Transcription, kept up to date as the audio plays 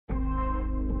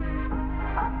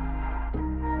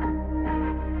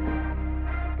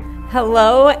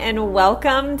Hello and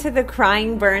welcome to the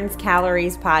Crying Burns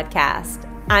Calories podcast.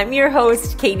 I'm your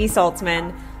host, Katie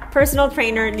Saltzman, personal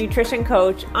trainer, nutrition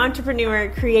coach, entrepreneur,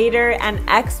 creator, and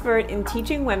expert in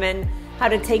teaching women how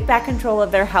to take back control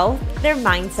of their health, their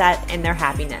mindset, and their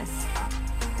happiness.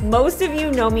 Most of you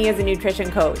know me as a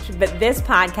nutrition coach, but this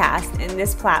podcast and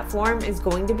this platform is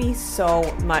going to be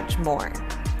so much more.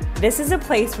 This is a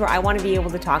place where I want to be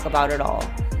able to talk about it all.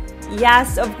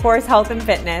 Yes, of course, health and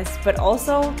fitness, but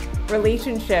also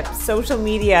relationships, social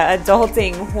media,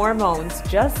 adulting, hormones,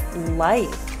 just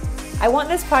life. I want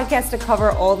this podcast to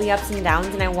cover all the ups and downs,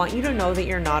 and I want you to know that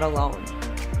you're not alone.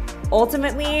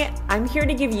 Ultimately, I'm here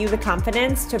to give you the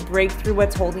confidence to break through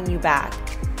what's holding you back,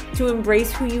 to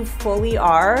embrace who you fully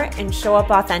are and show up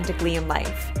authentically in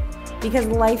life. Because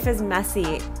life is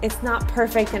messy. It's not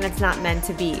perfect and it's not meant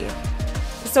to be.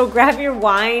 So grab your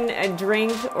wine, a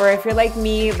drink, or if you're like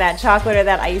me, that chocolate or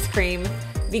that ice cream,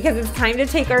 because it's time to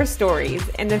take our stories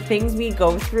and the things we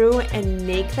go through and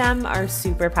make them our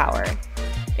superpower.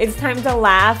 It's time to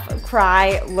laugh,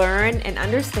 cry, learn, and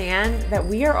understand that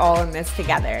we are all in this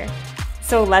together.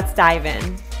 So let's dive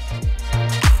in.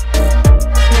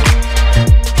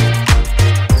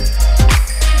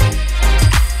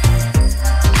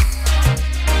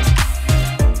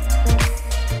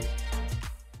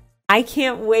 I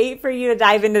can't wait for you to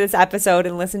dive into this episode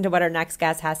and listen to what our next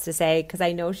guest has to say, because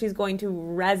I know she's going to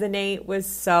resonate with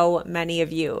so many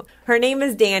of you. Her name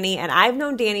is Dani, and I've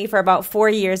known Dani for about 4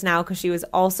 years now because she was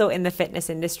also in the fitness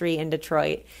industry in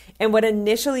Detroit. And what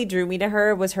initially drew me to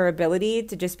her was her ability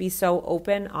to just be so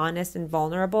open, honest, and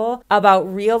vulnerable about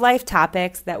real life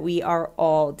topics that we are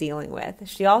all dealing with.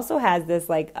 She also has this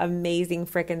amazing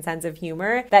freaking sense of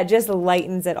humor that just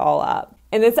lightens it all up.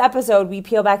 In this episode, we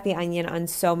peel back the onion on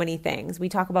so many things. We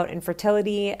talk about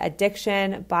infertility,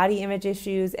 addiction, body image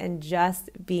issues, and just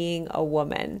being a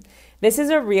woman. This is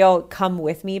a real come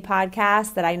with me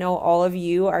podcast that I know all of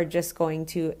you are just going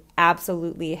to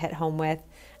absolutely hit home with.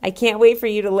 I can't wait for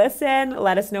you to listen.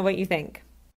 Let us know what you think.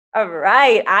 All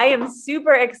right. I am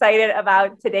super excited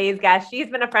about today's guest. She's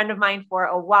been a friend of mine for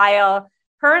a while.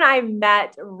 Her and I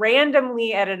met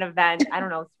randomly at an event,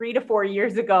 3 to 4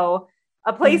 years ago.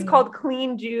 A place called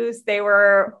Clean Juice. They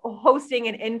were hosting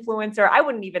an influencer. I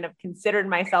wouldn't even have considered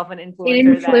myself an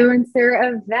influencer.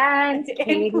 Influencer event,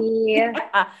 Katie.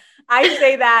 Yeah. I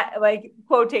say that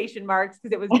quotation marks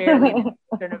because it was barely an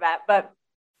event. But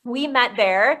we met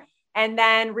there and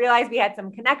then realized we had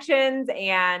some connections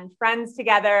and friends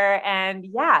together. And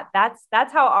yeah,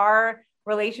 that's how our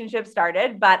relationship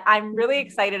started. But I'm really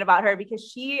excited about her because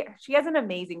she has an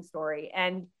amazing story.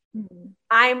 And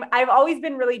I've always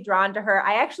been really drawn to her.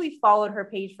 I actually followed her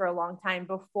page for a long time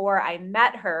before I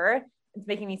met her. It's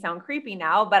making me sound creepy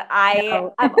now, but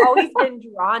I've always been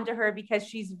drawn to her because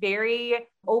she's very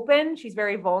open. She's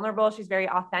very vulnerable. She's very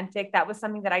authentic. That was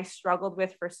something that I struggled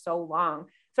with for so long.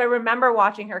 So I remember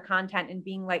watching her content and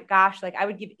being like, gosh, I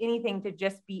would give anything to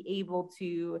just be able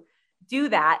to do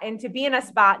that and to be in a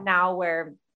spot now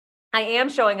where I am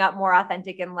showing up more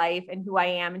authentic in life and who I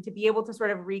am, and to be able to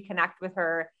sort of reconnect with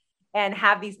her and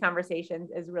have these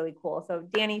conversations is really cool. So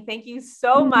Dani, thank you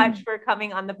so much for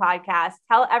coming on the podcast.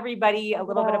 Tell everybody a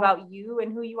little bit about you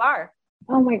and who you are.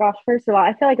 Oh my gosh. First of all,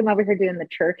 I feel like I'm over here doing the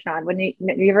church nod. When you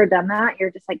ever done that?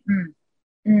 You're just like,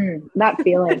 that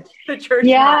feeling. The church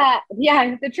nod.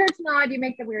 Yeah. The church nod, you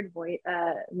make the weird voice,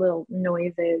 little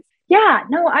noises. Yeah,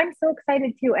 no, I'm so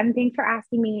excited too. And thanks for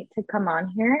asking me to come on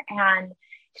here and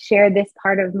share this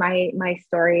part of my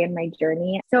story and my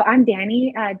journey. So I'm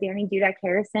Dani Dudek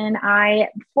Harrison. I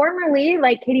formerly,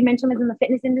 like Katie mentioned, was in the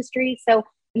fitness industry. So,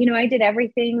 I did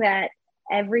everything that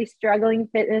every struggling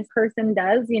fitness person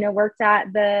does, worked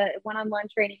at the one-on-one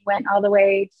training, went all the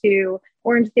way to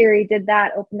Orange Theory, did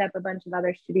that, opened up a bunch of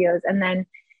other studios, and then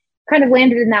kind of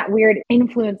landed in that weird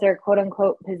influencer, quote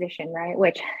unquote, position, right?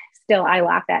 Which still I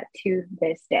laugh at to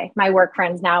this day. My work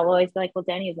friends now will always be like, well,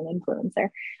 Dani is an influencer.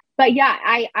 But yeah,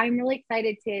 I'm really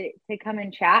excited to come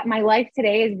and chat. My life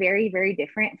today is very, very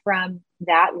different from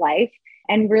that life.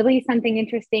 And really something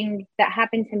interesting that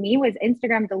happened to me was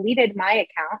Instagram deleted my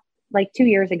account 2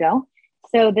 years ago.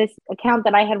 So this account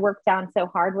that I had worked on so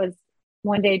hard was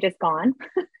one day just gone.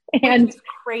 And which is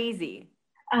crazy.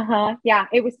 Yeah,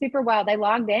 it was super wild. I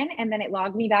logged in and then it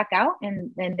logged me back out,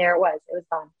 and then there it was. It was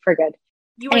gone for good.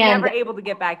 You were never able to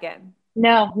get back in?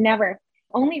 No, never.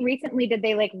 Only recently did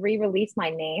they re-release my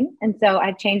name. And so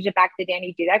I changed it back to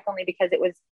Dani Dudek only because it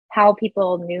was how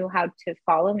people knew how to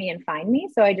follow me and find me.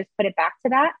 So I just put it back to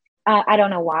that. I don't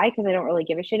know why, because I don't really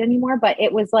give a shit anymore, but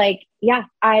it was I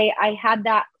had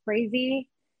that crazy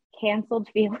canceled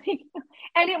feeling.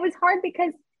 And it was hard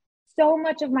because so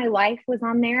much of my life was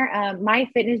on there. My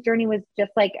fitness journey was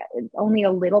just like only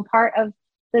a little part of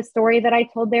the story that I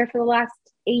told there for the last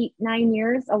 8-9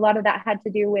 years. A lot of that had to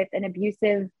do with an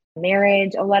abusive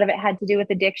marriage. A lot of it had to do with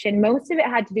addiction. Most of it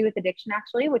had to do with addiction,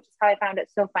 actually, which is how I found it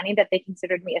so funny that they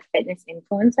considered me a fitness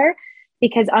influencer.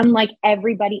 Because unlike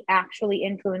everybody actually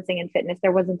influencing in fitness,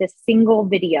 there wasn't a single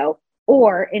video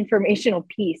or informational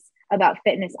piece about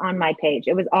fitness on my page.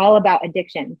 It was all about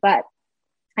addiction. But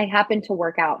I happened to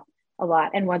work out a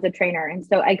lot and was a trainer. And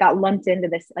so I got lumped into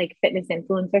this like fitness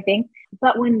influencer thing.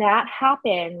 But when that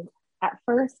happened, at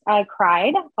first I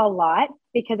cried a lot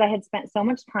because I had spent so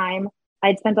much time.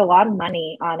 I'd spent a lot of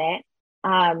money on it.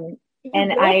 And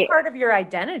built part of your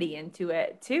identity into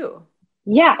it too.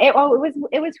 Yeah. It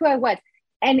was who I was.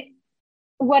 And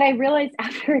what I realized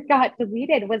after it got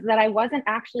deleted was that I wasn't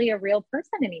actually a real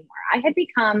person anymore. I had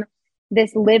become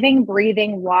this living,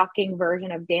 breathing, walking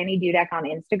version of Danny Dudek on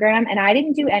Instagram. And I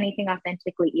didn't do anything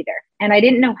authentically either. And I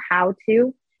didn't know how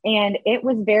to. And it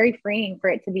was very freeing for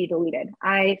it to be deleted.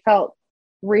 I felt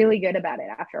really good about it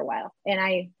after a while. And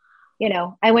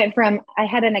I went from, I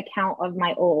had an account of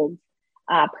my old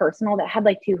personal that had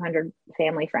like 200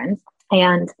 family friends.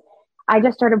 And I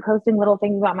just started posting little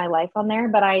things about my life on there,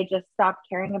 but I just stopped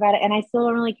caring about it. And I still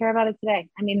don't really care about it today.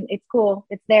 I mean, it's cool.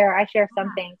 It's there. I share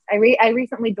some things. I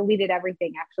recently deleted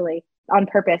everything actually on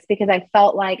purpose because I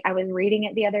felt like I was reading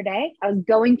it the other day. I was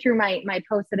going through my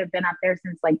posts that have been up there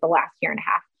since like the last year and a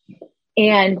half.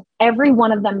 And every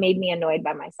one of them made me annoyed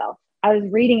by myself. I was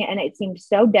reading it and it seemed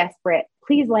so desperate.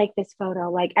 Please like this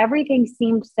photo. Like everything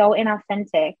seemed so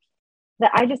inauthentic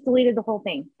that I just deleted the whole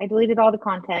thing. I deleted all the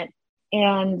content.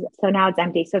 And so now it's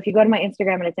empty. So if you go to my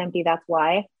Instagram and it's empty, that's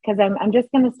why. Because I'm just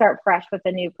going to start fresh with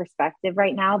a new perspective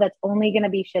right now. That's only going to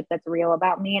be shit that's real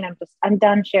about me. And I'm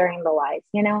done sharing the lies,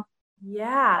 you know?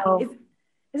 Yeah. So,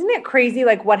 isn't it crazy?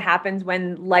 Like what happens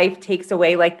when life takes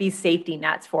away like these safety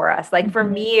nets for us? Like for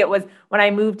me, it was when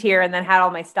I moved here and then had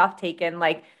all my stuff taken,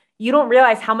 like you don't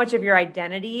realize how much of your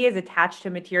identity is attached to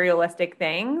materialistic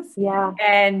things. Yeah.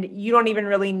 And you don't even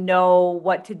really know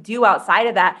what to do outside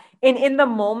of that. And in the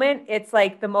moment, it's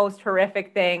like the most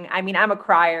horrific thing. I mean, I'm a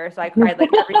crier, so I cried like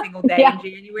every single day in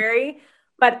January.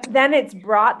 But then it's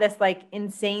brought this like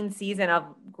insane season of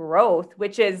growth,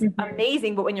 which is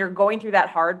amazing. But when you're going through that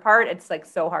hard part, it's like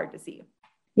so hard to see.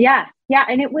 Yeah. Yeah.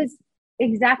 And it was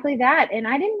exactly that. And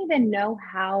I didn't even know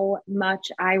how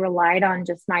much I relied on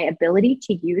just my ability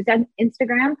to use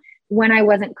Instagram when I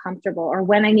wasn't comfortable or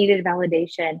when I needed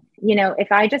validation. You know,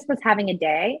 if I just was having a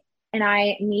day and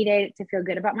I needed to feel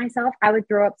good about myself, I would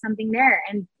throw up something there.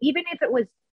 And even if it was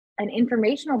an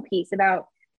informational piece about,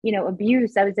 you know,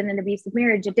 abuse, I was in an abusive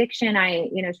marriage, addiction, I,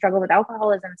 you know, struggle with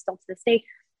alcoholism still to this day,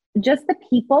 just the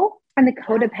people and the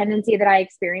codependency that I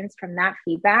experienced from that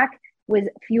feedback was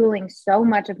fueling so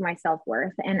much of my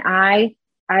self-worth. And I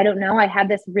don't know, I had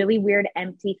this really weird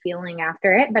empty feeling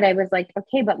after it, but I was like,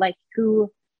 okay, but like who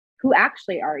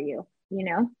actually are you, you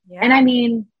know? Yeah. And I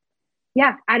mean,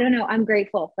 yeah, I don't know. I'm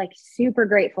grateful, like super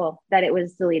grateful that it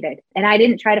was deleted and I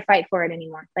didn't try to fight for it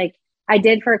anymore. Like I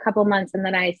did for a couple months and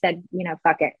then I said, you know,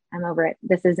 fuck it. I'm over it.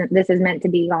 This is meant to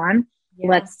be gone. Yeah.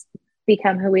 Let's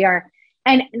become who we are.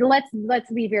 And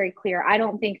let's be very clear. I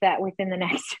don't think that within the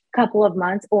next couple of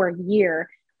months or year,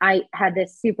 I had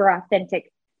this super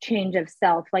authentic change of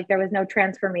self. Like there was no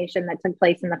transformation that took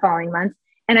place in the following months.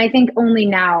 And I think only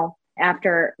now,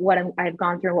 after what I've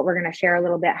gone through, what we're going to share a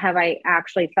little bit, have I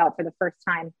actually felt for the first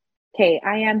time, okay,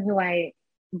 I am who I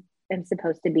am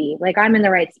supposed to be. Like I'm in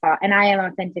the right spot and I am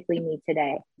authentically me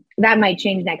today. That might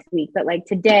change next week, but like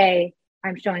today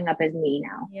I'm showing up as me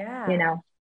now. Yeah. You know?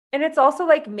 And it's also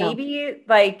like maybe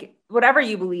like whatever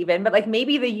you believe in, but like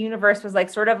maybe the universe was like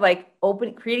sort of like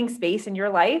creating space in your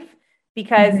life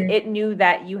because it knew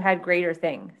that you had greater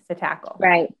things to tackle.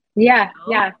 Right. Yeah.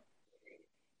 You know? Yeah.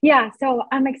 Yeah. So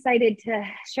I'm excited to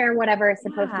share whatever is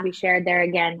supposed to be shared there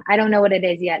again. I don't know what it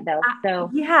is yet though. So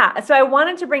So I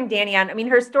wanted to bring Danny on. I mean,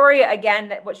 her story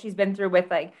again, what she's been through with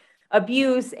like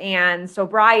abuse and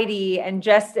sobriety and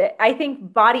just, I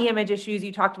think body image issues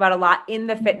you talked about a lot in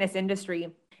the fitness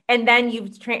industry. And then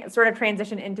you've sort of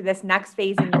transitioned into this next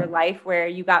phase in your life where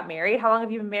you got married. How long have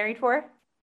you been married for?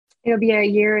 It'll be a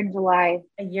year in July.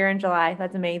 A year in July.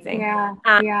 That's amazing. Yeah.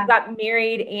 You got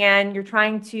married and you're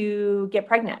trying to get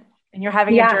pregnant and you're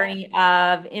having a journey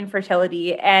of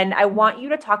infertility. And I want you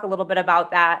to talk a little bit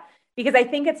about that because I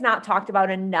think it's not talked about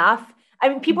enough. I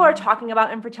mean, people are talking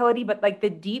about infertility, but like the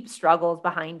deep struggles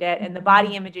behind it and the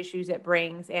body image issues it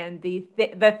brings and the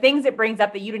things it brings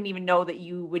up that you didn't even know that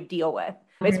you would deal with.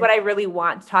 It's what I really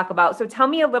want to talk about. So tell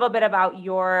me a little bit about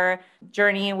your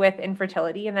journey with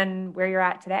infertility and then where you're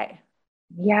at today.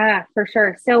 Yeah, for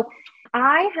sure. So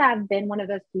I have been one of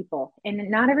those people, and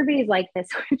not everybody's like this,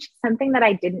 which is something that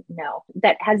I didn't know,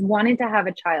 that has wanted to have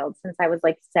a child since I was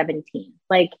like 17.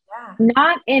 Like, Yeah.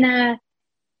 not in a,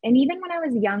 and even when I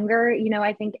was younger,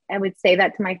 I think I would say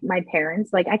that to my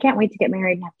parents, like, I can't wait to get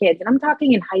married and have kids. And I'm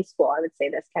talking in high school, I would say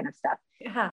this kind of stuff.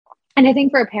 Yeah. And I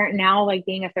think for a parent now, like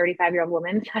being a 35-year-old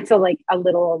woman, that's a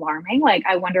little alarming. Like,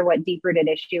 I wonder what deep rooted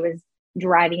issue is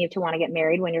driving you to want to get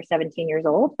married when you're 17 years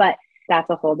old. But that's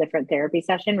a whole different therapy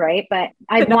session, right? But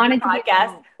I wanted to be a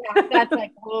mom. Yeah, that's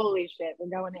like, holy shit, we're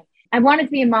going in. I wanted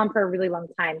to be a mom for a really long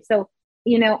time. So,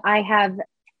 I have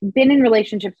been in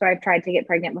relationships where I've tried to get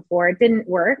pregnant before. It didn't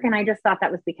work. And I just thought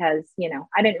that was because,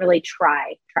 I didn't really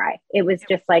try. It was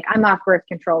just like, I'm off birth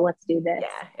control. Let's do this.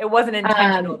 Yeah. It wasn't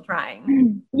intentional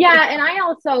trying. Yeah. And I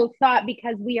also thought,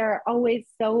 because we are always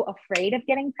so afraid of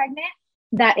getting pregnant,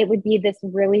 that it would be this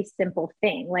really simple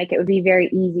thing. Like, it would be very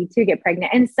easy to get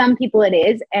pregnant. And some people it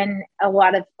is. And a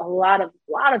lot of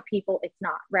people, it's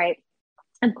not, right?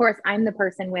 Of course, I'm the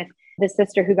person with the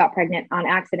sister who got pregnant on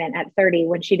accident at 30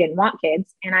 when she didn't want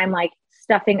kids. And I'm like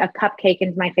stuffing a cupcake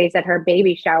into my face at her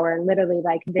baby shower, literally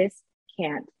like, this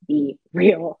can't be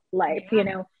real life,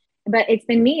 But it's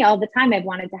been me all the time. I've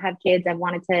wanted to have kids. I've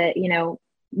wanted to,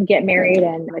 get married.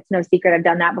 And it's no secret, I've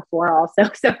done that before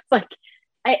also. So it's like,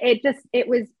 it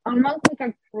was almost like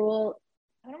a cruel,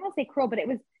 I don't want to say cruel, but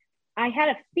I had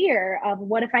a fear of,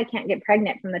 what if I can't get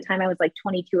pregnant from the time I was like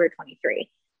 22 or 23.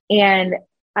 And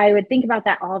I would think about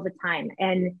that all the time.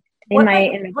 And what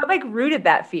rooted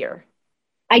that fear?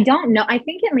 I don't know. I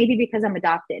think it may be because I'm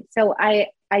adopted. So I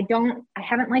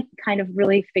haven't like kind of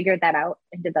really figured that out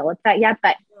and developed that yet.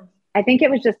 But I think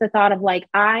it was just the thought of like,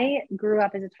 I grew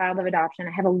up as a child of adoption.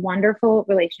 I have a wonderful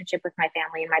relationship with my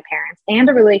family and my parents, and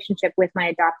a relationship with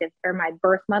my my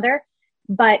birth mother.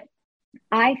 But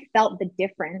I felt the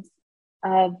difference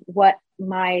of what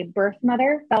my birth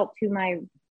mother felt to my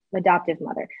adoptive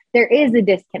mother. There is a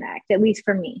disconnect, at least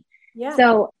for me. Yeah.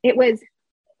 So it was,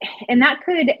 and that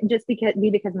could just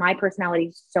because my personality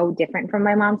is so different from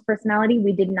my mom's personality.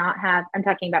 We did not have, I'm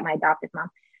talking about my adoptive mom.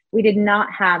 We did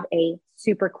not have a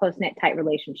super close-knit, tight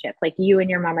relationship. Like, you and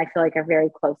your mom, I feel like, are very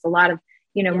close. A lot of,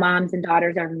 moms and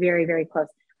daughters are very, very close.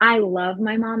 I love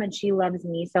my mom and she loves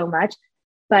me so much,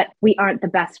 but we aren't the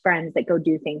best friends that go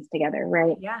do things together.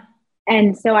 Right. Yeah.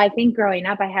 And so I think growing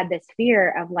up, I had this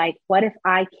fear of like, what if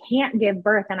I can't give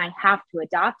birth and I have to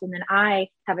adopt, and then I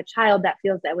have a child that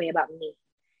feels that way about me.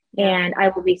 Yeah. And I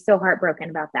will be so heartbroken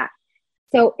about that.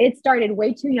 So it started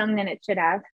way too young than it should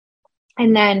have.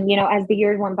 And then, as the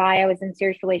years went by, I was in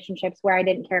serious relationships where I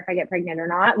didn't care if I get pregnant or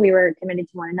not. We were committed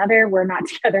to one another. We're not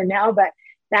together now, but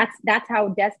that's how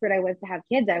desperate I was to have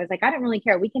kids. I was like, I don't really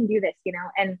care. We can do this,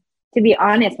 And to be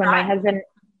honest, when my husband,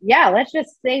 let's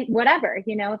just say whatever, if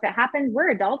it happens, we're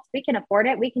adults, we can afford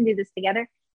it. We can do this together.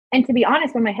 And to be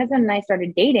honest, when my husband and I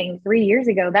started dating 3 years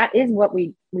ago, that is what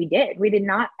we did. We did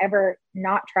not ever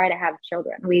not try to have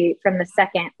children. We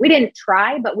didn't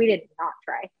try, but we did not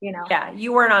try, Yeah.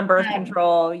 You weren't on birth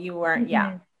control. You weren't. Mm-hmm.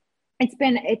 Yeah. It's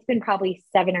been probably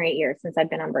 7 or 8 years since I've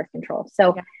been on birth control.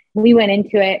 So we went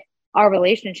into it, our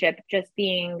relationship just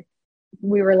being,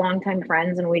 we were longtime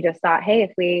friends, and we just thought, hey,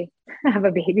 if we have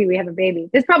a baby, we have a baby.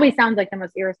 This probably sounds like the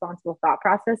most irresponsible thought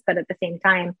process, but at the same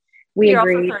time, we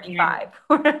agreed. Also 35.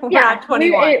 We're not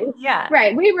 21.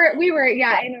 Right. We were.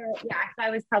 Yeah. So I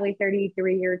was probably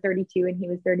 33 or 32 and he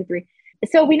was 33.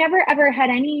 So we never ever had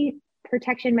any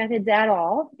protection methods at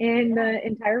all in the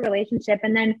entire relationship.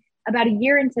 And then about a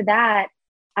year into that,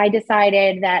 I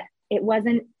decided that it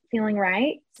wasn't feeling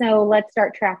right. So let's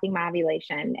start tracking my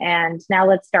ovulation. And now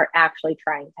let's start actually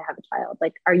trying to have a child.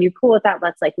 Like, are you cool with that?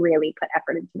 Let's like really put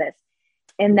effort into this.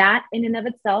 And that in and of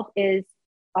itself is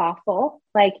awful.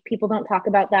 Like, people don't talk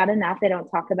about that enough. They don't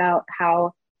talk about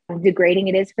how degrading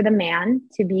it is for the man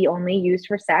to be only used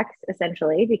for sex,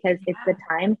 essentially, because it's the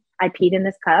time I peed in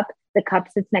this cup. The cup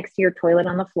sits next to your toilet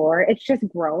on the floor. It's just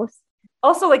gross.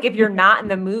 Also, like, if you're not in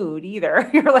the mood either,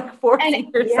 you're like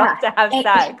forcing yourself to have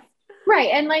sex. Right.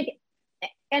 And like,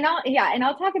 and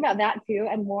I'll talk about that too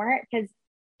and more, because,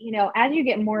 as you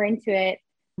get more into it,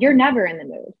 you're never in the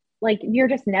mood. Like, you're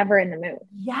just never in the mood.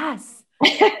 Yes.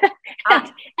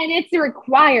 And it's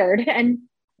required, and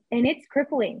it's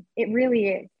crippling. It really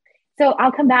is. So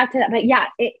I'll come back to that. But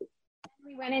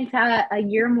we went into a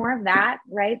year more of that,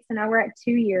 right? So now we're at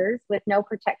 2 years with no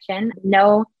protection,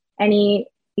 no any,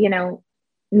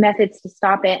 methods to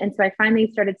stop it. And so I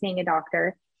finally started seeing a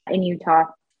doctor in Utah,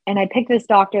 and I picked this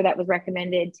doctor that was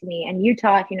recommended to me. And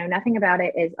Utah, if you know nothing about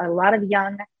it, is a lot of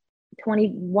young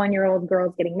 21-year-old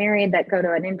girls getting married that go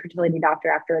to an infertility doctor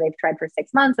after they've tried for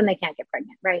 6 months and they can't get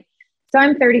pregnant, right? So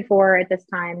I'm 34 at this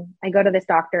time. I go to this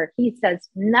doctor. He says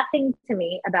nothing to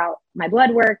me about my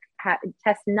blood work,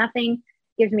 tests nothing,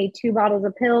 gives me 2 bottles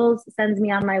of pills, sends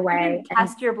me on my way. You didn't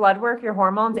test your blood work, your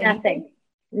hormones, anything?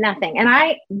 Nothing. And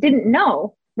I didn't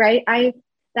know, right?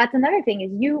 That's another thing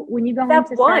is when you go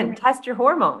into test your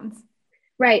hormones.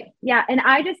 Right. Yeah. And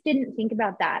I just didn't think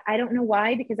about that. I don't know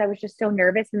why, because I was just so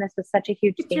nervous and this was such a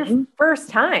huge thing. Your first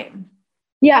time.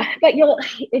 Yeah. But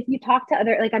if you talk to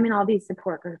other, like I'm in all these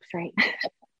support groups, right?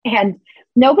 And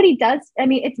nobody does. I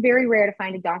mean, it's very rare to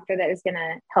find a doctor that is going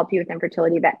to help you with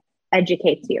infertility that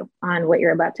educates you on what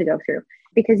you're about to go through,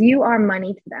 because you are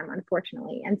money to them,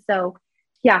 unfortunately. And so,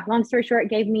 yeah, long story short,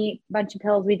 gave me a bunch of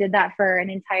pills. We did that for an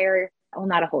entire, well,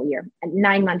 not a whole year, a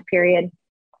 9-month period.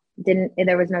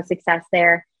 There was no success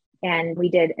there. And we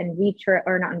did what's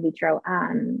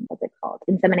it called?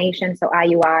 Insemination. So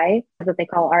IUI is what they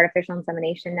call artificial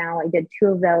insemination now. I did 2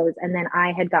 of those. And then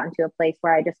I had gotten to a place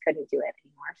where I just couldn't do it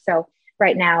anymore. So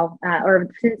right now, or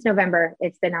since November,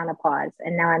 it's been on a pause.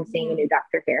 And now I'm seeing a new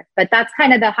doctor here. But that's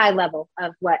kind of the high level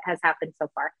of what has happened so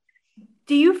far.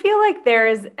 Do you feel like there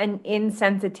is an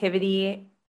insensitivity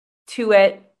to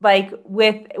it? Like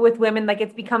with women, like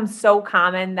it's become so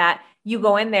common that you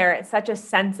go in there, it's such a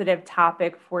sensitive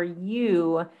topic for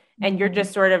you, and you're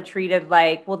just sort of treated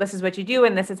like, well, this is what you do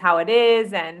and this is how it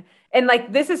is. And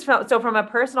like, this is from a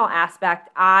personal aspect,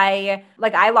 I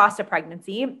lost a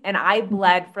pregnancy and I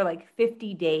bled for like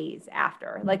 50 days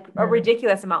after, like a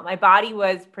ridiculous amount. My body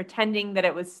was pretending that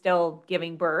it was still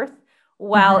giving birth.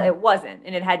 Well, it wasn't,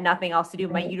 and it had nothing else to do.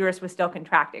 My uterus was still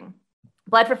contracting.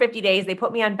 Bled for 50 days. They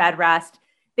put me on bed rest.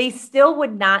 They still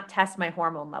would not test my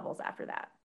hormone levels after that.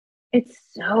 It's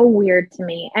so weird to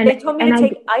me. And they told me to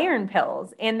take iron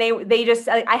pills, and they just,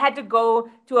 I had to go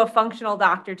to a functional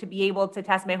doctor to be able to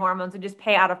test my hormones and just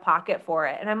pay out of pocket for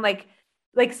it. And I'm like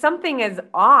something is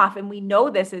off, and we know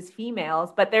this as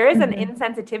females, but there is an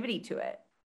insensitivity to it.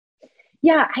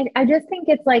 Yeah. I just think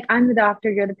it's like, I'm the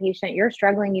doctor, you're the patient, you're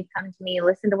struggling, you've come to me,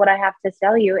 listen to what I have to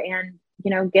tell you, and,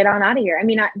 get on out of here. I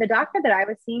mean, the doctor that I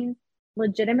was seeing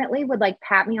legitimately would like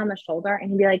pat me on the shoulder and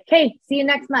he'd be like, "Hey, see you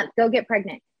next month, go get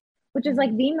pregnant," which is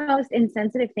like the most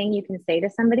insensitive thing you can say to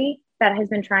somebody that has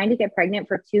been trying to get pregnant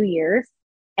for 2 years.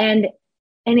 And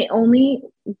it only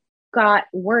got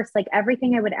worse. Like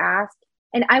everything I would ask.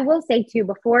 And I will say too,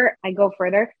 before I go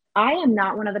further, I am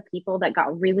not one of the people that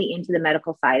got really into the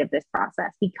medical side of this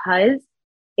process because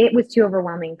it was too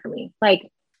overwhelming for me. Like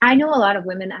I know a lot of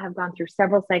women that have gone through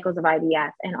several cycles of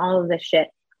IVF and all of this shit.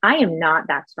 I am not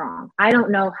that strong. I don't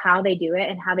know how they do it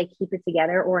and how they keep it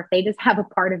together, or if they just have a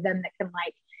part of them that can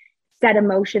like set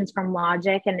emotions from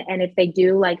logic. And if they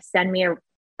do, like send me a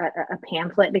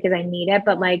pamphlet because I need it.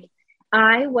 But like,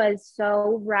 I was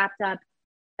so wrapped up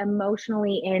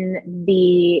emotionally in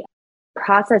the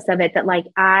process of it that like,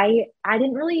 I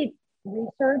didn't really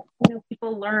research.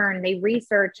 People learn, they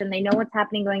research and they know what's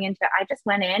happening going into it. I just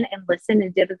went in and listened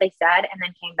and did what they said and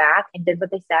then came back and did what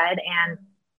they said and,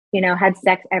 had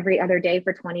sex every other day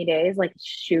for 20 days, like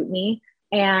shoot me.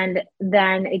 And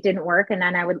then it didn't work. And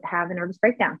then I would have a nervous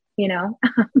breakdown,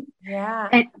 Yeah.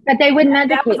 But they wouldn't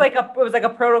educate. It was like a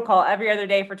protocol every other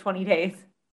day for 20 days.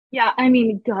 Yeah. I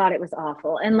mean, God, it was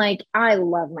awful. And like, I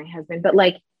love my husband, but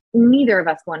like neither of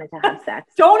us wanted to have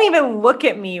sex. Don't even look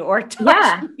at me or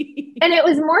touch me. And it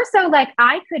was more so like,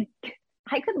 I could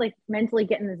like mentally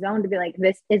get in the zone to be like,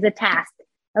 this is a task.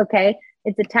 Okay.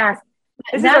 It's a task.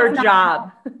 This is our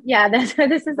job.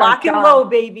 This is lock and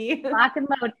load, baby. Lock and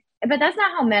load. But that's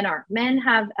not how men are. Men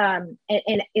have, and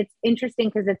it's interesting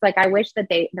because it's like, I wish that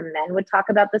the men would talk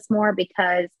about this more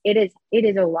because it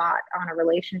is a lot on a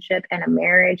relationship and a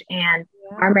marriage. And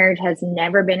our marriage has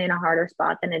never been in a harder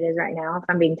spot than it is right now, if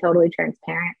I'm being totally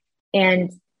transparent.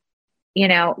 And,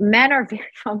 men are very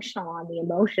functional on the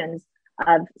emotions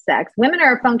of sex. Women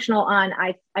are functional on,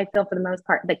 I feel for the most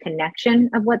part, the connection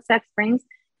of what sex brings.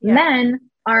 Yeah. Men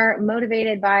are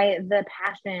motivated by the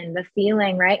passion, the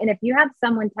feeling, right? And if you have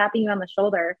someone tapping you on the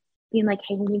shoulder, being like,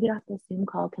 "Hey, when you get off this Zoom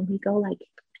call, can we go like,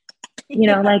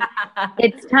 like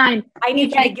it's time. I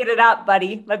need you to get it up,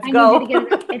 buddy. Let's go."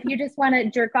 If you just want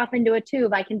to jerk off into a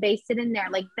tube, I can baste it in there.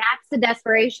 Like that's the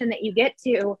desperation that you get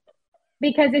to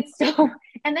because it's so,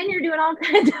 and then you're doing all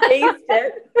kinds of baste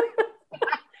it.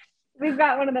 We've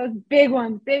got one of those big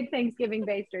ones, big Thanksgiving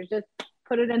basters. Just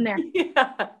put it in there.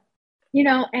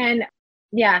 Yeah. And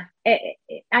yeah, I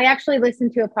actually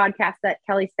listened to a podcast that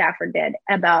Kelly Stafford did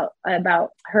about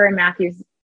her and Matthew's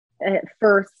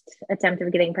first attempt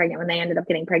of getting pregnant when they ended up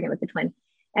getting pregnant with the twin.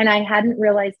 And I hadn't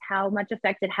realized how much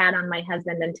effect it had on my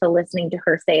husband until listening to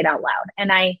her say it out loud. And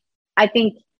I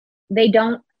think they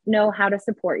don't know how to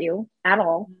support you at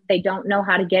all. They don't know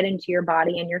how to get into your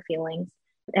body and your feelings.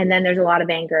 And then there's a lot of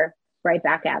anger right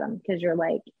back at them because you're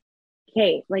like,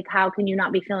 hey, like, how can you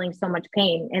not be feeling so much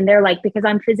pain? And they're like, because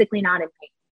I'm physically not in pain.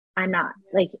 I'm not,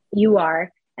 like, you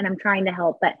are, and I'm trying to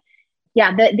help. But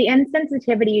yeah, the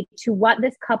insensitivity to what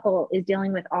this couple is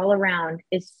dealing with all around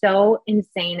is so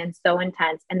insane and so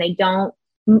intense. And they don't,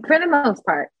 for the most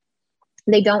part,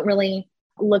 they don't really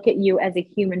look at you as a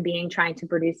human being trying to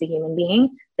produce a human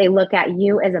being. They look at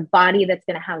you as a body that's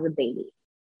going to house a baby.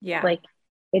 Yeah. Like,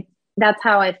 that's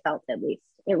how I felt, at least.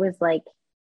 It was like,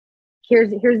 here's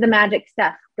the magic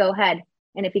stuff. Go ahead.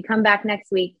 And if you come back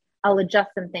next week, I'll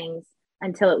adjust some things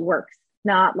until it works.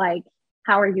 Not like,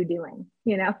 how are you doing?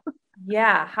 You know?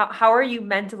 Yeah. How are you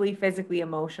mentally, physically,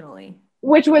 emotionally?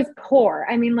 Which was poor.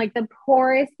 I mean, like the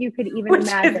poorest you could even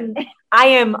imagine. I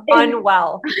am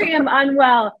unwell. I am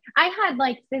unwell. I had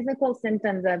like physical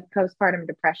symptoms of postpartum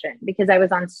depression because I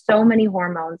was on so many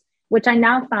hormones, which I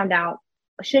now found out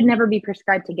should never be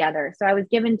prescribed together. So I was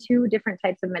given 2 different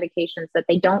types of medications that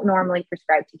they don't normally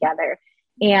prescribe together.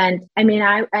 And I mean,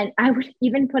 I would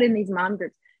even put in these mom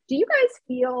groups, do you guys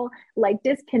feel like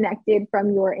disconnected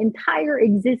from your entire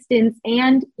existence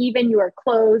and even your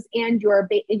clothes and your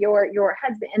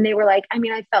husband? And they were like, I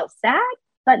mean, I felt sad,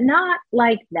 but not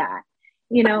like that,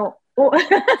 you know? So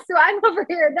I'm over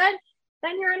here,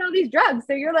 then you're on all these drugs.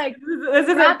 So you're like, this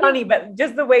isn't funny, but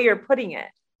just the way you're putting it.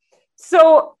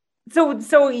 So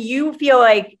you feel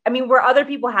like, I mean, were other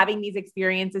people having these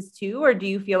experiences too? Or do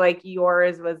you feel like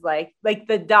yours was like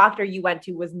the doctor you went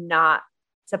to was not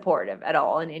supportive at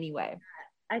all in any way?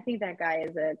 I think that guy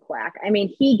is a quack. I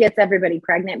mean, he gets everybody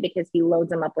pregnant because he loads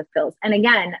them up with pills. And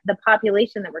again, the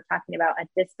population that we're talking about at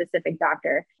this specific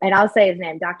doctor, and I'll say his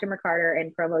name, Dr. McCarter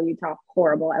in Provo, Utah,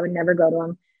 horrible. I would never go to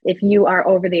him if you are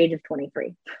over the age of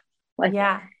 23. Like,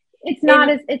 yeah. It's not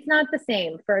the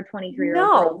same for a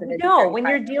 23-year-old. No, when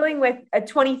you're dealing with a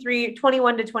 21 to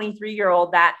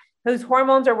 23-year-old that whose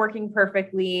hormones are working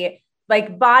perfectly,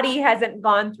 like body hasn't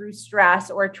gone through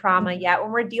stress or trauma yet.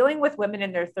 When we're dealing with women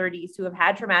in their 30s who have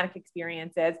had traumatic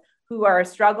experiences, who are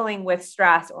struggling with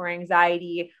stress or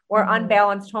anxiety or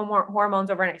unbalanced hormones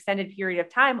over an extended period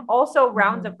of time, also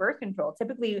rounds of birth control.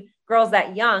 Typically girls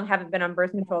that young haven't been on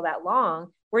birth control that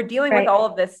long. We're dealing with all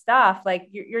of this stuff. Like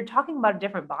you're talking about a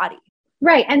different body.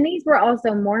 Right. And these were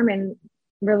also Mormon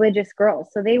religious girls.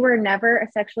 So they were never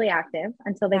sexually active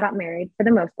until they got married for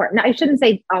the most part. Now, I shouldn't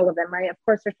say all of them, right? Of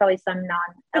course, there's probably some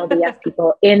non-LDS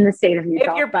people in the state of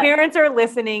Utah. If your parents are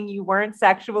listening, you weren't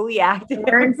sexually active. You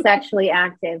weren't sexually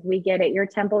active. We get it. Your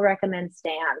temple recommends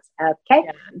stands. Okay.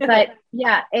 Yeah. But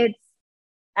yeah,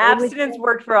 abstinence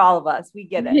worked for all of us. We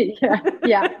get it.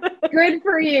 Yeah. Good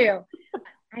for you.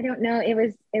 I don't know. It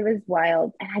was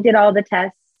wild. And I did all the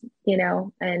tests, you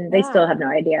know, and they still have no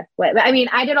idea what, I mean,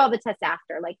 I did all the tests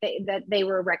after, like they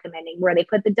were recommending where they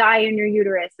put the dye in your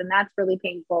uterus, and that's really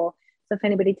painful. So if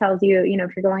anybody tells you, you know,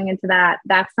 if you're going into that,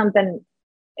 that's something,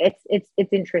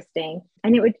 it's interesting.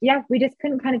 And we just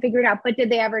couldn't kind of figure it out. But did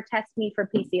they ever test me for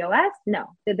PCOS? No.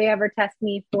 Did they ever test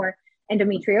me for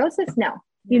endometriosis? No.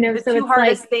 You know, the 2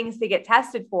 hardest things to get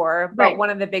tested for, but one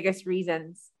of the biggest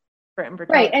reasons for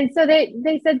infertility. Right. And so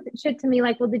they said shit to me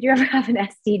like, well, did you ever have an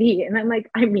STD? And I'm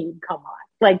like, I mean, come on.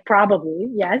 Like, probably.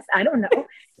 Yes. I don't know.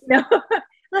 No,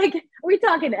 like, are we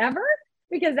talking ever?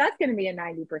 Because that's going to be a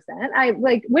 90%. I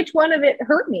like, which one of it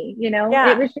hurt me? You know,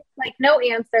 it was just like no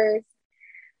answers,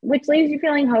 which leaves you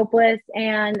feeling hopeless.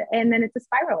 And then it's a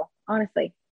spiral,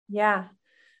 honestly. Yeah.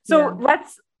 So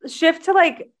let's shift to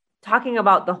like talking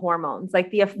about the hormones,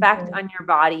 like the effect on your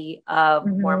body of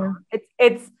hormones.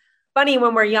 It's funny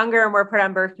when we're younger and we're put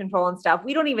on birth control and stuff,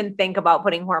 we don't even think about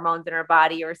putting hormones in our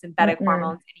body or synthetic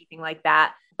hormones, anything like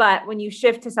that. But when you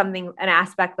shift to an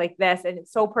aspect like this, and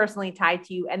it's so personally tied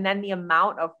to you, and then the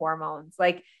amount of hormones,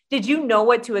 like, did you know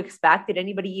what to expect? Did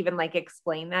anybody even like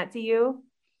explain that to you?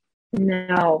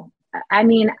 No. I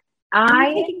mean, Are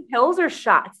you taking pills or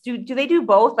shots? Do they do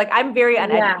both? Like, I'm very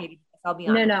uneducated. I'll be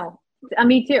honest. No.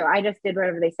 Me too. I just did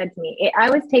whatever they said to me. I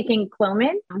was taking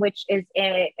Clomid, which is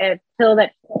a pill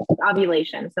that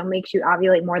ovulation, so makes you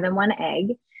ovulate more than one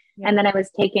egg. Yeah. And then I was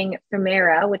taking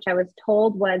Femera, which I was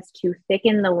told was to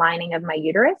thicken the lining of my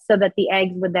uterus so that the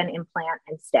eggs would then implant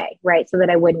and stay, right? So that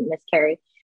I wouldn't miscarry.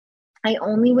 I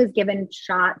only was given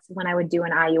shots when I would do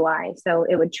an IUI. So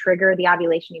it would trigger the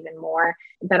ovulation even more,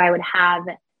 but I would have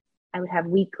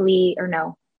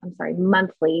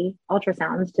monthly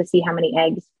ultrasounds to see how many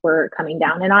eggs were coming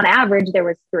down. And on average, there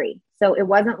was 3. So it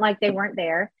wasn't like they weren't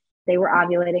there. They were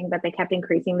ovulating, but they kept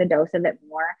increasing the dose of it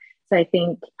more. So I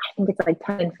think it's like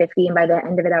 10 and 50. And by the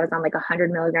end of it, I was on like 100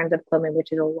 milligrams of Clomid,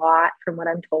 which is a lot from what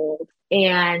I'm told.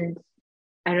 And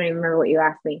I don't even remember what you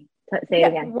asked me. Say it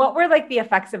again. What were like the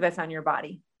effects of this on your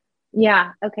body?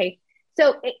 Yeah. Okay.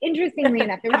 So interestingly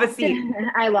enough, Have a seat.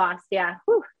 I lost. Yeah.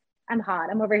 Whew, I'm hot.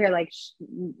 I'm over here like,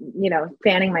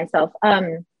 fanning myself.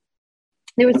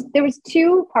 There was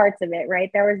two parts of it, right?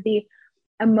 There was the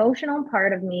emotional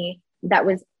part of me that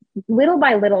was little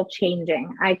by little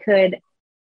changing. I could,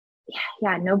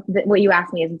 no, what you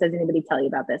asked me is, does anybody tell you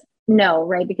about this? No,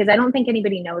 right? Because I don't think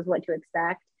anybody knows what to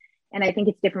expect. And I think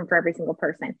it's different for every single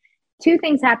person. Two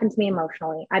things happened to me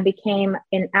emotionally. I became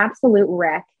an absolute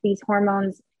wreck. These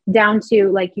hormones down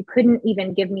to like, you couldn't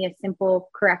even give me a simple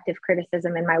corrective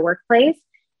criticism in my workplace.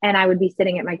 And I would be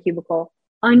sitting at my cubicle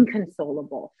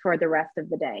unconsolable for the rest of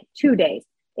the day, 2 days.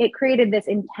 It created this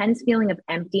intense feeling of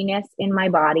emptiness in my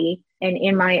body and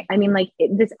in my,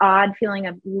 this odd feeling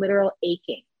of literal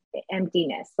aching,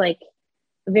 emptiness, like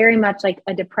very much like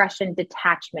a depression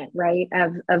detachment, right?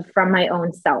 Of from my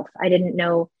own self. I didn't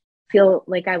feel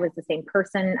like I was the same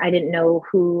person. I didn't know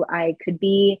who I could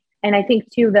be. And I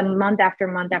think too, the month after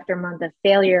month after month of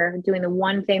failure, doing the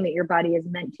one thing that your body is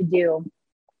meant to do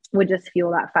would just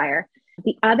fuel that fire.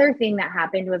 The other thing that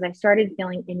happened was I started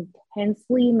feeling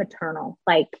intensely maternal.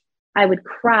 Like I would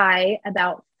cry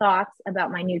about thoughts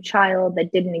about my new child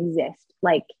that didn't exist.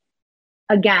 Like,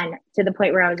 again, to the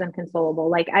point where I was inconsolable.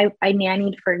 Like I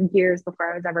nannied for years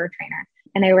before I was ever a trainer.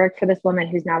 And I worked for this woman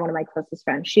who's now one of my closest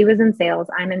friends. She was in sales.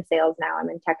 I'm in sales now. I'm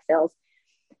in tech sales.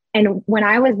 And when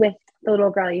I was with the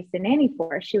little girl I used to nanny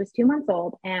for, she was 2 months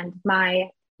old. And my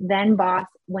then boss,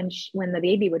 when the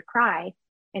baby would cry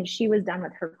and she was done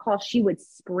with her call, she would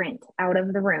sprint out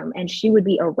of the room and she would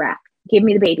be a wreck. Give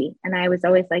me the baby. And I was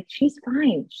always like, she's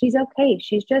fine. She's okay.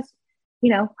 She's just,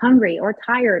 hungry or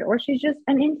tired, or she's just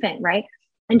an infant, right?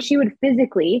 And she would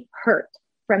physically hurt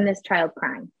from this child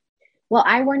crying. Well,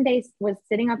 I one day was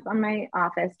sitting up on my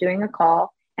office doing a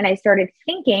call, and I started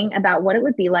thinking about what it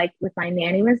would be like if my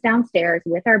nanny was downstairs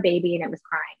with our baby and it was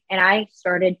crying. And I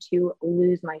started to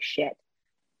lose my shit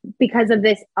because of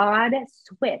this odd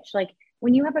switch. Like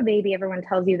when you have a baby, everyone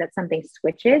tells you that something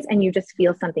switches and you just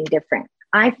feel something different.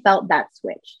 I felt that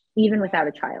switch even without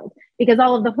a child because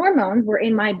all of the hormones were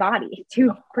in my body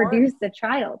to produce the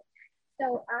child.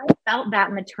 So I felt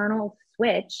that maternal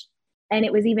switch, and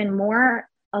it was even more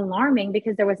alarming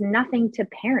because there was nothing to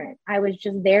parent. I was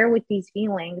just there with these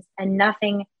feelings and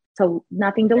nothing to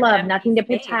love, nothing to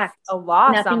protect, a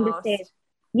loss, nothing almost. to save.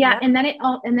 Yeah. And then it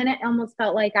almost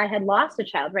felt like I had lost a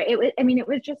child, right? It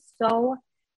was just so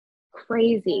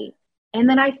crazy. And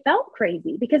then I felt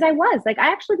crazy because I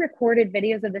actually recorded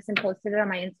videos of this and posted it on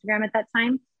my Instagram at that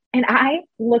time. And I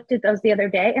looked at those the other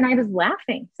day and I was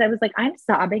laughing. So I was like, I'm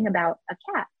sobbing about a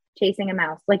cat chasing a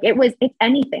mouse. Like it's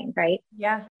anything, right?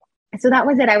 Yeah. So that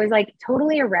was it. I was like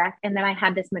totally a wreck. And then I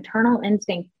had this maternal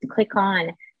instinct to click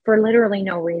on for literally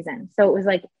no reason. So it was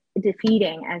like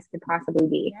defeating as could possibly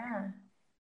be. Yeah.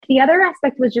 The other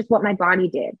aspect was just what my body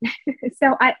did.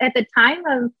 So at the time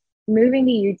of moving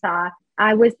to Utah,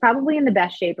 I was probably in the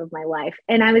best shape of my life.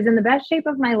 And I was in the best shape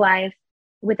of my life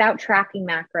without tracking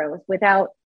macros, without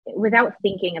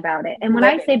thinking about it. And when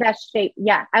I say best shape,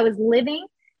 yeah, I was living,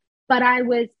 but I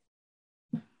was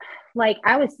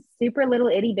super little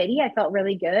itty bitty. I felt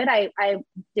really good. I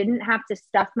didn't have to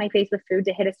stuff my face with food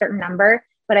to hit a certain number,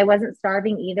 but I wasn't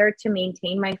starving either to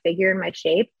maintain my figure and my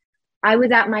shape. I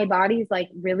was at my body's like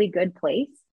really good place.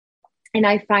 And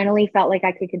I finally felt like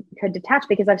I could detach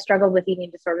because I've struggled with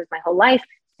eating disorders my whole life.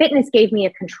 Fitness gave me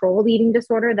a controlled eating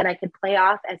disorder that I could play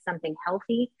off as something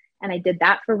healthy. And I did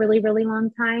that for a really, really long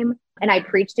time. And I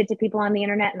preached it to people on the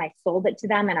internet and I sold it to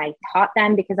them and I taught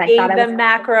them because I thought I was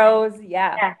macros.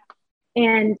 Yeah.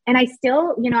 And I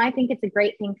still, I think it's a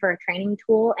great thing for a training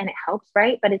tool and it helps,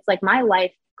 right? But it's like my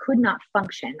life could not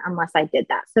function unless I did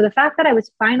that. So the fact that I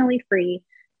was finally free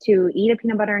to eat a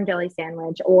peanut butter and jelly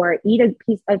sandwich or eat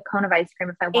a cone of ice cream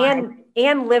if I wanted.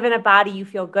 And live in a body you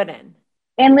feel good in.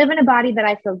 And live in a body that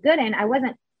I feel good in. I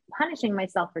wasn't punishing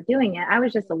myself for doing it. I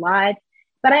was just alive.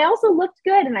 But I also looked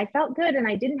good and I felt good and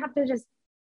I didn't have to just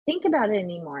think about it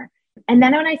anymore. And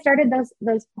then when I started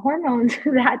those hormones,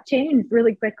 that changed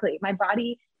really quickly. My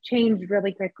body changed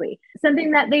really quickly.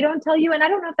 Something that they don't tell you, and I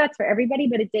don't know if that's for everybody,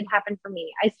 but it did happen for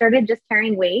me. I started just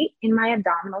carrying weight in my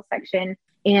abdominal section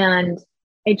and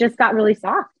it just got really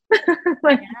soft.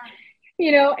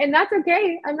 And that's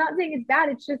okay. I'm not saying it's bad.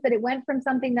 It's just that it went from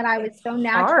something that I was so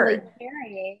naturally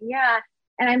carrying. Yeah.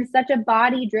 And I'm such a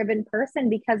body driven person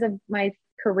because of my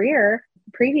career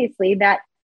previously that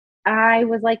I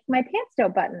was like, my pants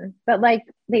don't button, but like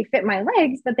they fit my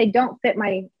legs, but they don't fit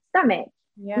my stomach.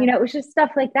 Yeah. It was just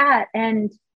stuff like that.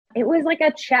 And it was like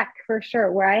a check for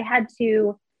sure where I had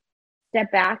to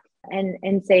step back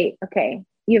and say, okay,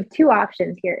 you have two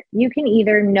options here. You can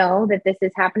either know that this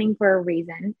is happening for a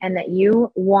reason and that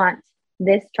you want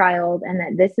this child and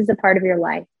that this is a part of your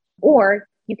life, or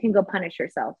you can go punish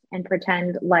yourself and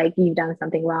pretend like you've done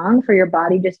something wrong for your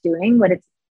body just doing what it's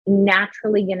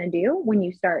naturally going to do when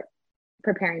you start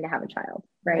preparing to have a child,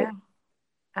 right? Yeah,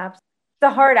 absolutely. The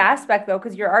hard aspect though,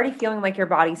 because you're already feeling like your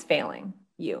body's failing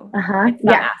you in some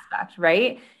aspect,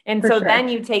 right? And so then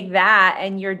you take that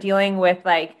and you're dealing with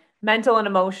like mental and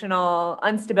emotional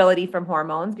instability from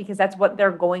hormones, because that's what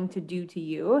they're going to do to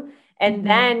you. And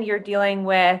then you're dealing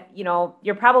with, you know,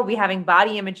 you're probably having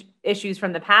body image issues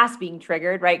from the past being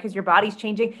triggered, right? Because your body's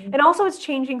changing. And also it's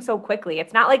changing so quickly.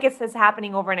 It's not like it's this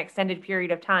happening over an extended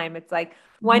period of time. It's like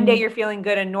one day you're feeling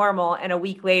good and normal, and a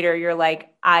week later you're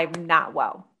like, I'm not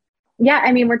well. Yeah.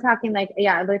 I mean, we're talking like,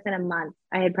 within a month,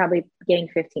 I had probably gained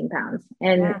 15 pounds.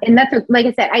 And that's, like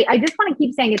I said, I just want to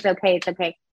keep saying it's okay. It's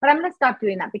okay. But I'm going to stop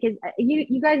doing that because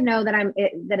you guys know that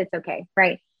that it's okay.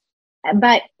 Right.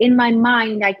 But in my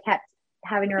mind, I kept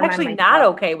having to remind myself. Actually not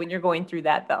okay when you're going through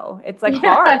that though. It's like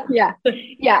hard. Yeah.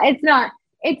 It's not,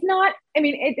 I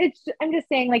mean, I'm just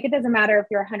saying, like, it doesn't matter if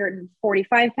you're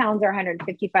 145 pounds or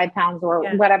 155 pounds or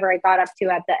whatever I got up to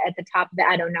at the top of it.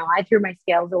 I don't know. I threw my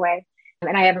scales away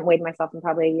and I haven't weighed myself in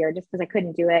probably a year just because I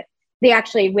couldn't do it. They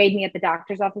actually weighed me at the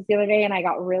doctor's office the other day and I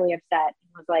got really upset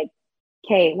and was like,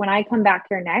 okay, when I come back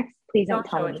here next, please don't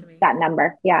tell me that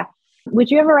number. Yeah.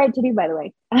 Which you have a right to do, by the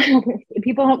way.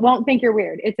 People won't think you're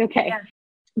weird. It's okay. Yeah.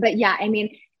 But yeah, I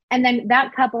mean, and then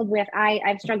that coupled with,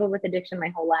 I've struggled with addiction my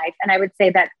whole life. And I would say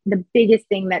that the biggest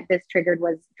thing that this triggered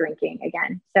was drinking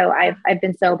again. So I've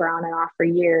been sober on and off for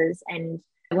years. And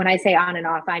when I say on and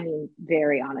off, I mean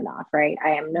very on and off, right?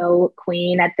 I am no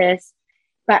queen at this,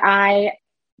 but I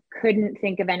couldn't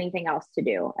think of anything else to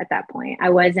do at that point. I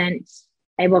wasn't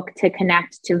able to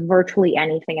connect to virtually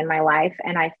anything in my life.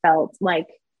 And I felt like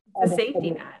a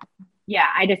safety net. Yeah,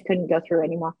 I just couldn't go through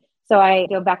anymore. So I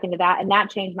go back into that, and that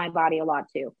changed my body a lot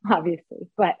too, obviously.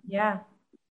 But yeah,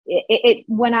 it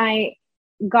when I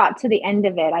got to the end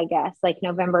of it, I guess like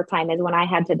November time is when I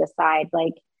had to decide,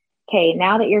 like, okay,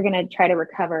 now that you're going to try to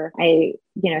recover, I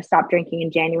stopped drinking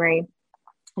in January.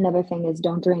 Another thing is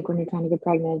don't drink when you're trying to get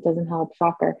pregnant. It doesn't help.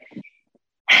 Shocker.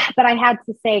 But I had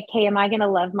to say, okay, am I going to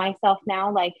love myself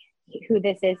now? Like who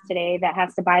this is today that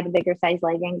has to buy the bigger size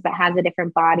leggings, that has a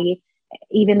different body,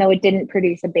 even though it didn't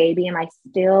produce a baby, am I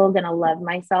still going to love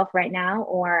myself right now?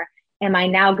 Or am I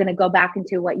now going to go back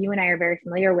into what you and I are very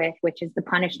familiar with, which is the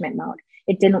punishment mode?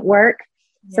 It didn't work.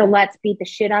 Yeah. So let's beat the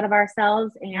shit out of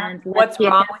ourselves. And what's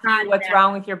wrong with you? What's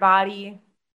wrong with your body?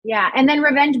 Yeah. And then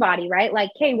revenge body, right? Like,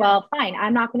 okay, well, fine.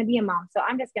 I'm not going to be a mom. So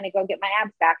I'm just going to go get my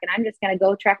abs back and I'm just going to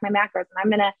go track my macros and I'm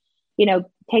going to,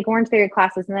 take Orange Theory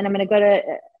classes. And then I'm going to go to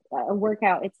a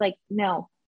workout. It's like, no,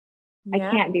 I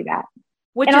can't do that.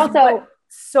 Which and is also what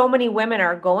so many women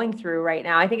are going through right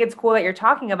now. I think it's cool that you're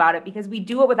talking about it because we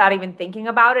do it without even thinking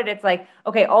about it. It's like,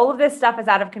 okay, all of this stuff is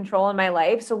out of control in my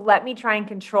life. So let me try and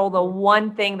control the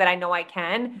one thing that I know I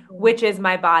can, which is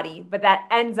my body. But that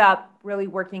ends up really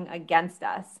working against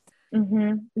us.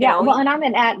 Mm-hmm. Yeah. Well, and I'm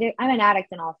an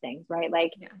addict in all things, right?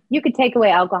 Like you could take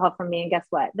away alcohol from me and guess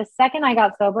what? The second I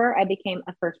got sober, I became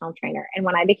a personal trainer. And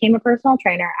when I became a personal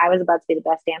trainer, I was about to be the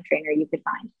best damn trainer you could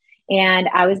find. And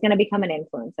I was going to become an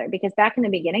influencer because back in the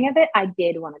beginning of it, I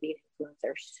did want to be an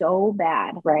influencer so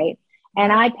bad. Right.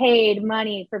 And I paid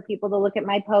money for people to look at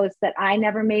my posts that I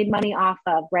never made money off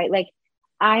of. Right. Like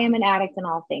I am an addict in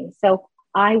all things. So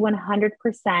I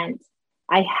 100%,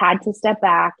 I had to step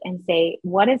back and say,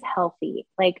 what is healthy?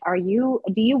 Like, do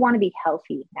you want to be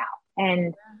healthy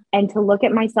now? And to look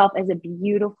at myself as a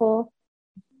beautiful,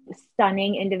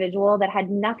 stunning individual that had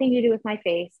nothing to do with my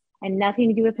face and nothing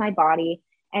to do with my body.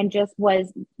 And just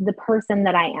was the person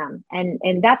that I am.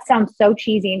 And that sounds so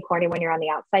cheesy and corny when you're on the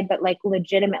outside, but like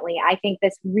legitimately, I think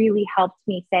this really helped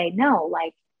me say, no,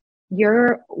 like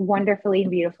you're wonderfully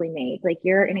and beautifully made. Like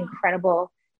you're an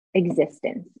incredible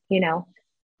existence,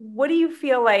 What do you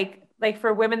feel like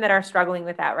for women that are struggling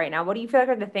with that right now, what do you feel like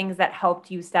are the things that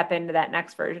helped you step into that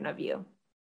next version of you?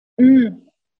 Oh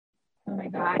my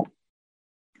God.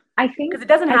 I think because it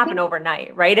doesn't happen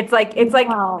overnight, right? It's like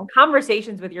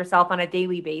conversations with yourself on a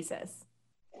daily basis.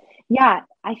 Yeah.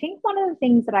 I think one of the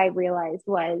things that I realized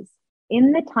was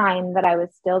in the time that I was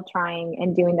still trying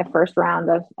and doing the first round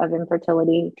of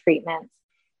infertility treatments,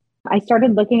 I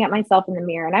started looking at myself in the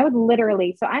mirror and I would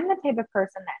literally, so I'm the type of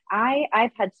person that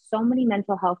I've had so many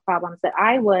mental health problems that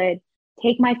I would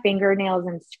take my fingernails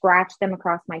and scratch them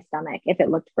across my stomach if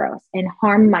it looked gross and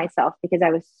harm myself because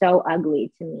I was so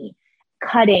ugly to me.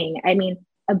 Cutting,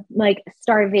 like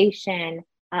starvation,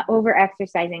 over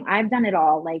exercising. I've done it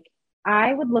all. Like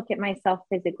I would look at myself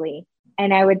physically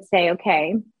And I would say,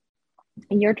 okay,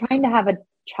 and you're trying to have a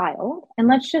child, and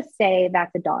let's just say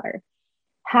that's a daughter.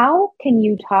 How can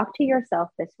you talk to yourself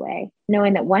this way,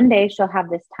 knowing that one day she'll have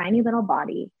this tiny little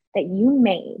body that you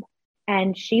made,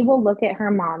 and she will look at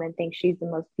her mom and think she's the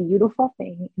most beautiful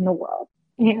thing in the world?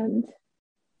 And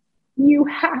you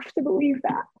have to believe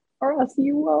that, or else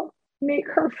you will make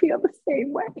her feel the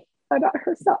same way about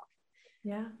herself.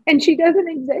 Yeah. And she doesn't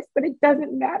exist, but it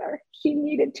doesn't matter. She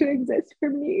needed to exist for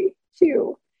me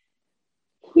to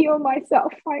heal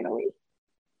myself finally.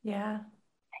 Yeah.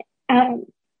 And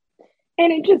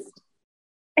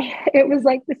it was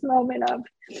like this moment of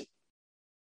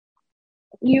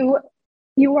you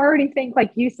already think,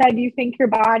 like you said, you think your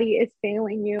body is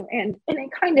failing you, and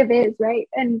it kind of is, right?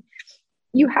 And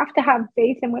you have to have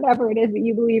faith in whatever it is that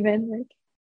you believe in. Like,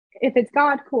 if it's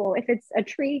God, cool. If it's a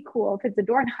tree, cool. If it's a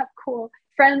doorknob, cool.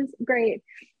 Friends, great.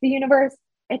 The universe,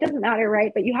 it doesn't matter,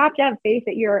 right? But you have to have faith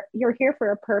that you're here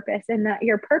for a purpose, and that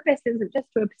your purpose isn't just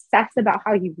to obsess about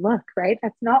how you look, right?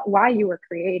 That's not why you were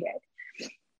created.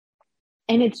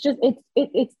 And it's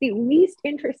the least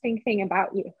interesting thing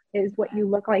about you is what you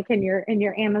look like in your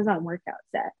Amazon workout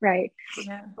set, right?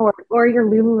 Yeah. Or your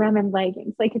Lululemon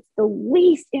leggings. Like, it's the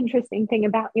least interesting thing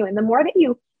about you. And the more that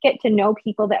you get to know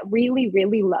people that really,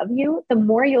 really love you, the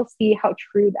more you'll see how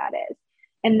true that is.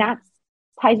 And that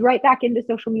ties right back into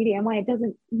social media and why it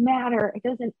doesn't matter. It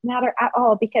doesn't matter at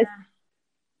all, because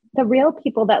the real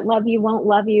people that love you won't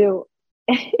love you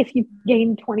if you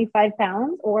gain 25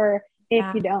 pounds or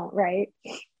if you don't, right?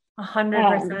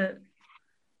 100%.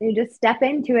 You just step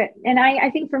into it. And I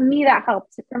think for me, that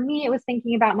helped. For me, it was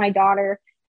thinking about my daughter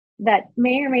that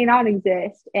may or may not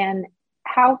exist, and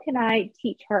how can I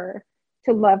teach her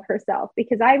to love herself?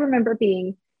 Because I remember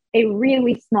being a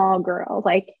really small girl,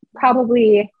 like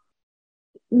probably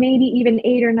maybe even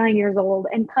 8 or 9 years old,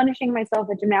 and punishing myself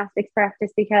at gymnastics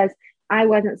practice because I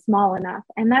wasn't small enough.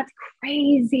 And that's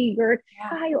crazy. You're a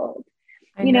child.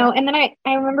 You know, and then I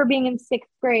remember being in 6th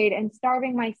grade and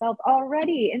starving myself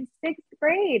already in 6th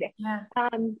grade. Yeah.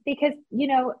 Because, you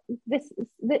know,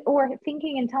 or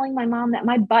thinking and telling my mom that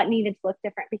my butt needed to look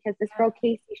different because this girl,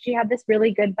 Casey, she had this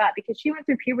really good butt because she went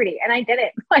through puberty and I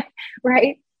didn't. Like,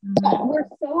 right. Mm-hmm. We're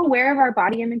so aware of our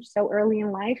body image so early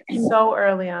in life. And so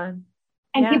early on.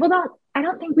 And I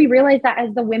don't think we realize that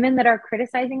as the women that are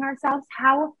criticizing ourselves,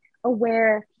 how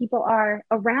aware people are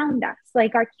around us.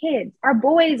 Like, our kids, our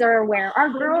boys are aware, our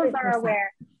girls 100%. Are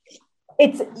aware.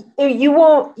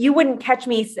 You wouldn't catch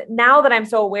me now that I'm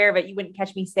so aware of it. You wouldn't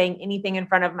catch me saying anything in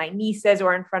front of my nieces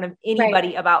or in front of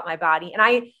anybody about my body. And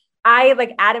I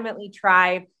like adamantly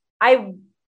try. I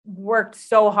worked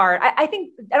so hard. I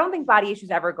don't think body issues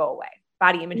ever go away.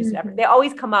 Body images, they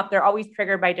always come up. They're always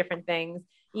triggered by different things.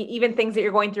 Even things that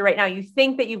you're going through right now, you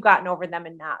think that you've gotten over them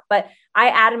and not. But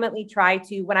I adamantly try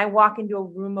to, when I walk into a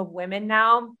room of women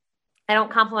now, I don't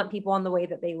compliment people on the way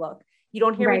that they look. You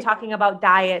don't hear me talking about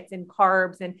diets and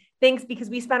carbs and things, because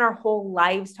we spend our whole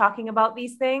lives talking about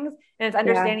these things. And it's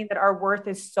understanding that our worth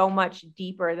is so much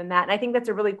deeper than that. And I think that's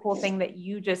a really cool thing that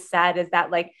you just said, is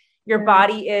that like your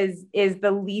body is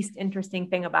the least interesting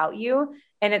thing about you.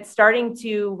 And it's starting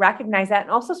to recognize that,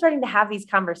 and also starting to have these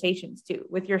conversations too,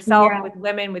 with yourself, with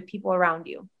women, with people around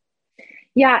you.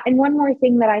 Yeah. And one more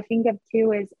thing that I think of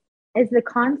too is the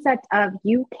concept of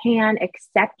you can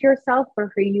accept yourself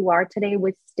for who you are today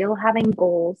with still having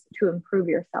goals to improve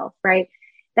yourself, right?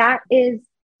 That is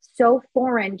so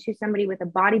foreign to somebody with a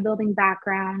bodybuilding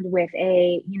background, with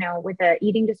a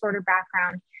eating disorder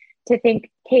background, to think,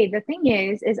 okay, the thing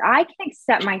is I can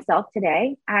accept myself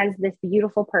today as this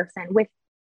beautiful person with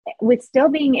still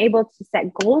being able to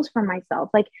set goals for myself.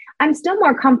 Like, I'm still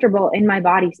more comfortable in my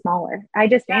body smaller. I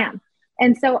just am.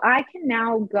 And so I can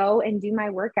now go and do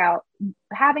my workout,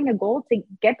 having a goal to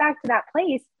get back to that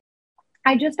place.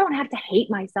 I just don't have to hate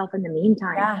myself in the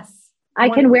meantime. Yes. I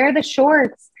can wear the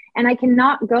shorts, and I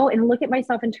cannot go and look at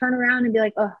myself and turn around and be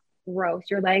like, oh, gross,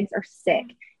 your legs are sick.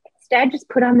 Instead, just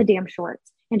put on the damn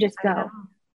shorts and just go.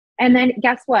 And then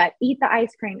guess what? Eat the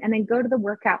ice cream and then go to the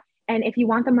workout. And if you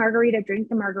want the margarita, drink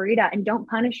the margarita, and don't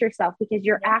punish yourself, because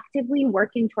you're actively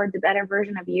working towards a better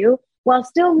version of you while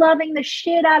still loving the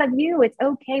shit out of you. It's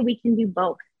okay. We can do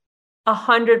both.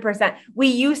 100%. We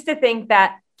used to think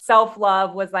that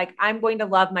self-love was like, I'm going to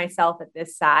love myself at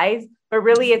this size, but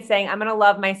really it's saying I'm going to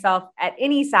love myself at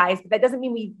any size. But that doesn't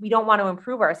mean we don't want to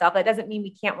improve ourselves. That doesn't mean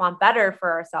we can't want better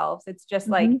for ourselves. It's just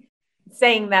like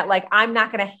saying that, like, I'm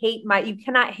not going to hate you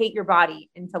cannot hate your body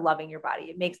into loving your body.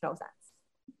 It makes no sense.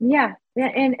 Yeah.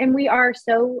 And we are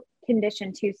so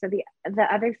conditioned too. So the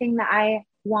other thing that I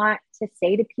want to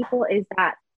say to people is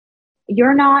that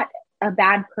you're not a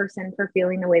bad person for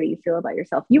feeling the way that you feel about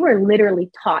yourself. You are literally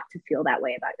taught to feel that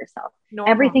way about yourself.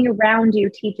 Normal. Everything around you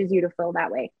teaches you to feel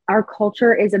that way. Our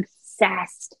culture is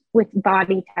obsessed with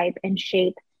body type and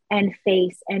shape and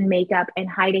face and makeup and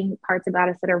hiding parts about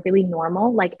us that are really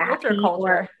normal, like acne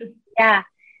or yeah.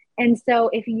 And so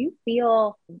if you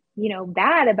feel,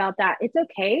 bad about that, it's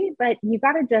okay, but you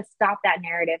got to just stop that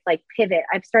narrative, like pivot.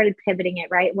 I've started pivoting it,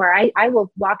 right? Where I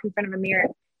will walk in front of a mirror,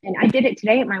 and I did it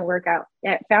today at my workout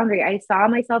at Foundry. I saw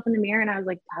myself in the mirror and I was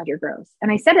like, God, you're gross.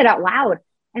 And I said it out loud.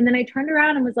 And then I turned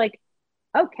around and was like,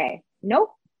 okay,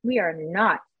 nope, we are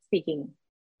not speaking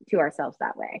to ourselves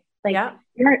that way. Like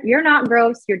you're not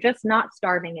gross. You're just not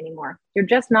starving anymore. You're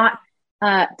just not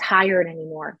tired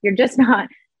anymore. You're just not,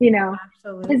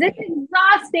 because it's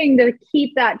exhausting to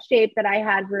keep that shape that I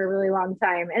had for a really long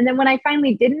time. And then when I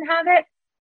finally didn't have it,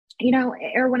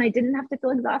 or when I didn't have to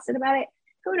feel exhausted about it,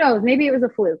 who knows? Maybe it was a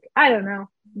fluke. I don't know.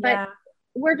 But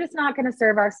we're just not going to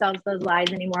serve ourselves those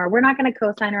lies anymore. We're not going to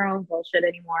co-sign our own bullshit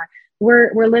anymore.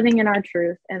 We're living in our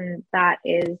truth. And that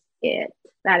is it.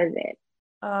 That is it.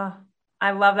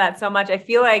 I love that so much. I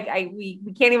feel like we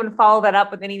can't even follow that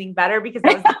up with anything better, because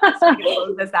that was the best way to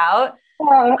close this out.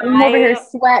 I'm over here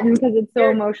sweating because it's so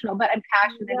emotional, but I'm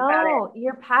passionate about it.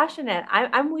 You're passionate.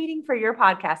 I'm waiting for your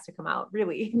podcast to come out.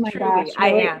 Really, oh my truly, gosh,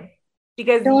 really. I am,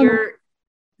 because your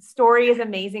story is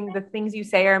amazing. The things you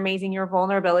say are amazing. Your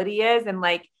vulnerability is, and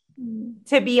like,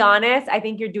 to be honest, I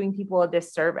think you're doing people a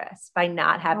disservice by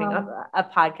not having a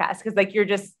podcast, because like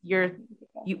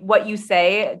what you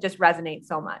say just resonates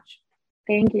so much.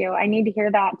 Thank you. I need to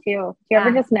hear that too. Do you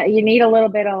ever just know you need a little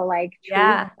bit of like truth?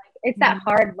 Yeah. It's that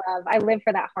hard love. I live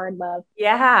for that hard love.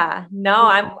 Yeah. No,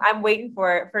 I'm waiting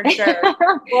for it for sure.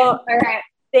 Well, all right.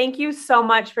 Thank you so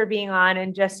much for being on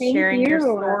and just sharing your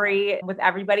story with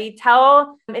everybody.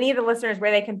 Tell any of the listeners where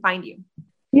they can find you.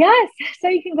 Yes. So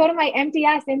you can go to my empty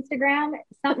ass Instagram.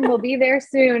 Something will be there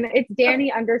soon. It's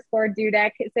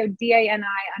Dani_Dudek. So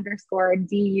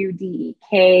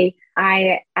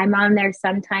DANI_DUDEK. I'm on there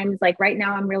sometimes. Like right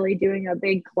now, I'm really doing a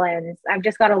big cleanse. I've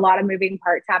just got a lot of moving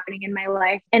parts happening in my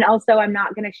life. And also I'm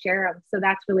not going to share them. So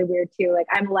that's really weird too. Like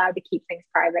I'm allowed to keep things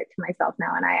private to myself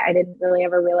now. And I didn't really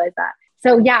ever realize that.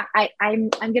 So yeah, I'm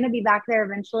going to be back there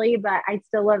eventually, but I'd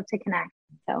still love to connect.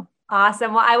 So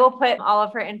awesome. Well, I will put all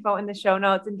of her info in the show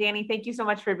notes. And Dani, thank you so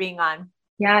much for being on.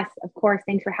 Yes, of course.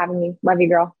 Thanks for having me. Love you,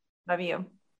 girl. Love you.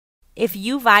 If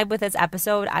you vibe with this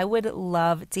episode, I would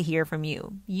love to hear from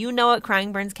you. At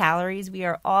Crying Burns Calories, we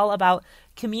are all about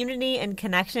community and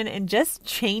connection and just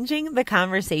changing the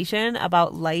conversation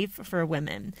about life for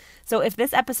women. So if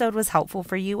this episode was helpful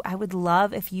for you, I would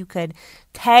love if you could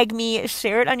tag me,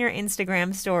 share it on your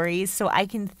Instagram stories so I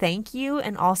can thank you,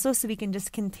 and also so we can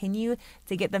just continue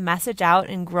to get the message out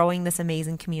and growing this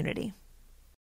amazing community.